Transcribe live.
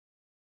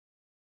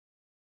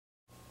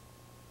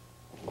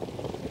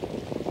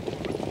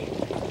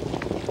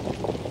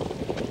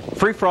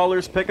Free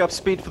Frawlers pick up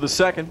speed for the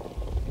second.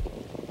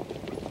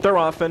 They're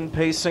off and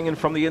pacing, and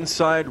from the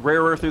inside,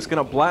 Rare Earth is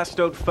going to blast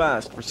out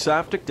fast. For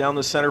Saftic, down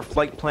the center,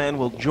 Flight Plan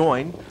will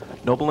join.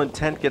 Noble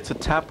Intent gets a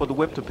tap with the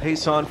whip to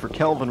pace on for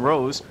Kelvin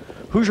Rose.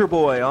 Hoosier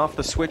Boy off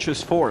the switch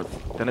is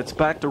fourth. Then it's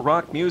back to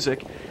Rock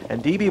Music,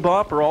 and DB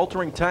Bop are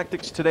altering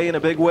tactics today in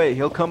a big way.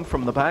 He'll come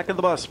from the back of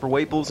the bus for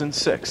Waples in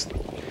sixth.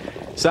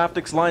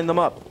 Saftic's lined them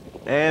up,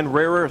 and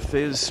Rare Earth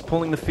is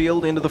pulling the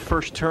field into the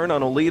first turn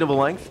on a lead of a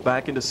length.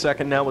 Back into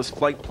second now is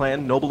Flight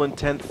Plan, Noble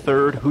Intent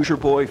third, Hoosier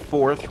Boy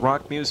fourth,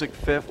 Rock Music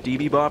fifth,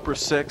 DB Bopper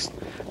sixth,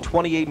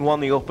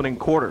 28-1 the opening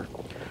quarter.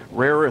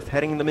 Rare Earth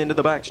heading them into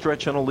the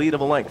backstretch on a lead of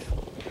a length.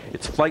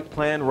 It's Flight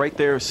Plan right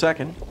there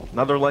second,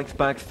 another length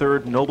back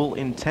third, Noble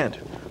Intent.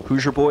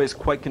 Hoosier Boy is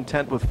quite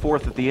content with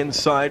fourth at the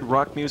inside,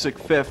 Rock Music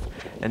fifth,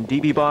 and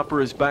DB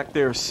Bopper is back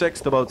there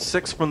sixth, about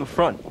six from the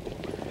front.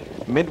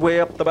 Midway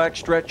up the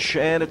backstretch,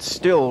 and it's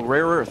still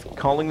Rare Earth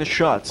calling the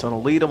shots on a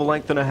lead of a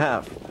length and a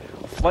half.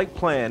 Flight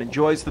Plan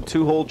enjoys the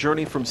two-hole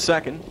journey from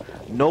second.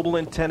 Noble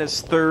Intent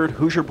is third,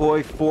 Hoosier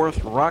Boy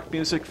fourth, Rock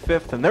Music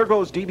fifth, and there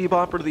goes DB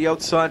Bopper to the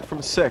outside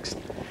from sixth.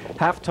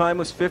 Halftime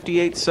was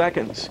 58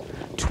 seconds.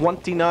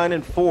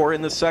 29-4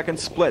 in the second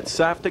split.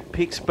 Saftic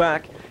peeks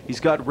back. He's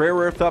got Rare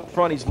Earth up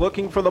front. He's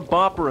looking for the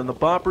Bopper, and the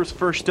Bopper's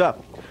first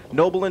up.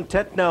 Noble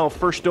Intent now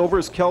first over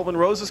as Kelvin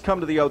Rose has come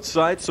to the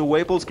outside, so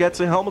Waples gets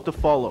a helmet to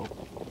follow.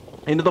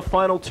 Into the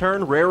final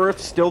turn, Rare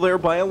Earth still there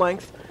by a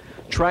length,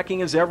 tracking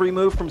his every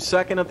move from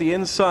second at the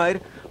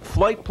inside.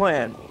 Flight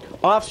Plan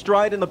off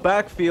stride in the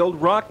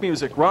backfield. Rock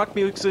Music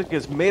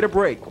has made a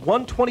break.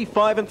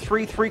 125 and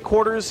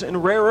 3/3 in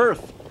Rare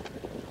Earth,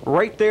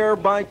 right there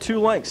by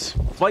 2 lengths.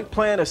 Flight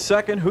Plan is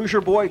second.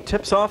 Hoosier Boy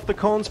tips off the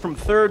cones from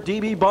third.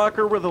 DB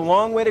Bopper with a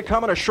long way to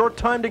come and a short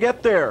time to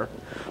get there.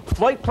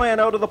 Flight Plan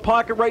out of the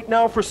pocket right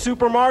now for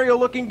Super Mario,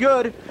 looking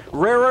good.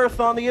 Rare Earth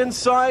on the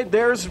inside.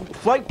 There's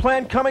Flight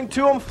Plan coming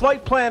to him.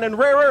 Flight Plan and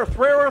Rare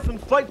Earth and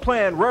Flight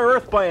Plan. Rare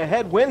Earth by a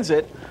head wins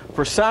it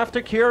for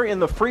Saftic here in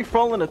the free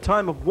fall in a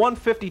time of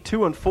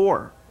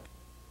 1:52.4.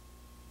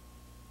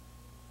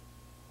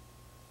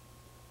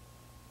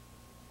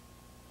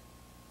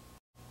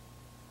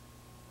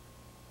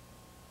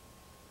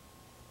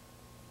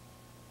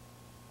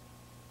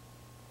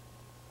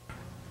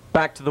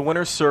 Back to the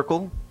winner's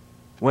circle.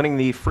 Winning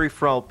the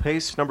free-for-all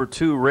pace, number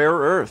 2, Rare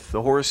Earth,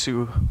 the horse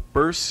who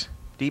bursts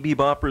DB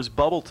Bopper's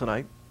bubble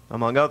tonight,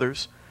 among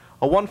others.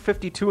 A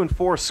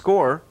 1:52.4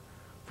 score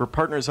for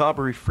partners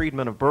Aubrey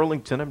Friedman of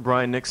Burlington and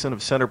Brian Nixon of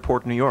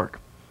Centerport, New York.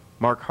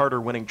 Mark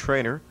Harder winning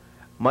trainer.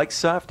 Mike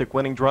Saftic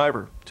winning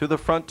driver. To the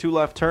front, 2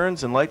 left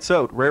turns, and lights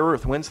out. Rare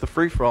Earth wins the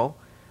free-for-all,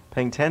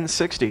 paying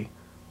 $10.60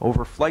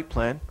 over Flight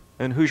Plan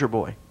and Hoosier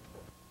Boy.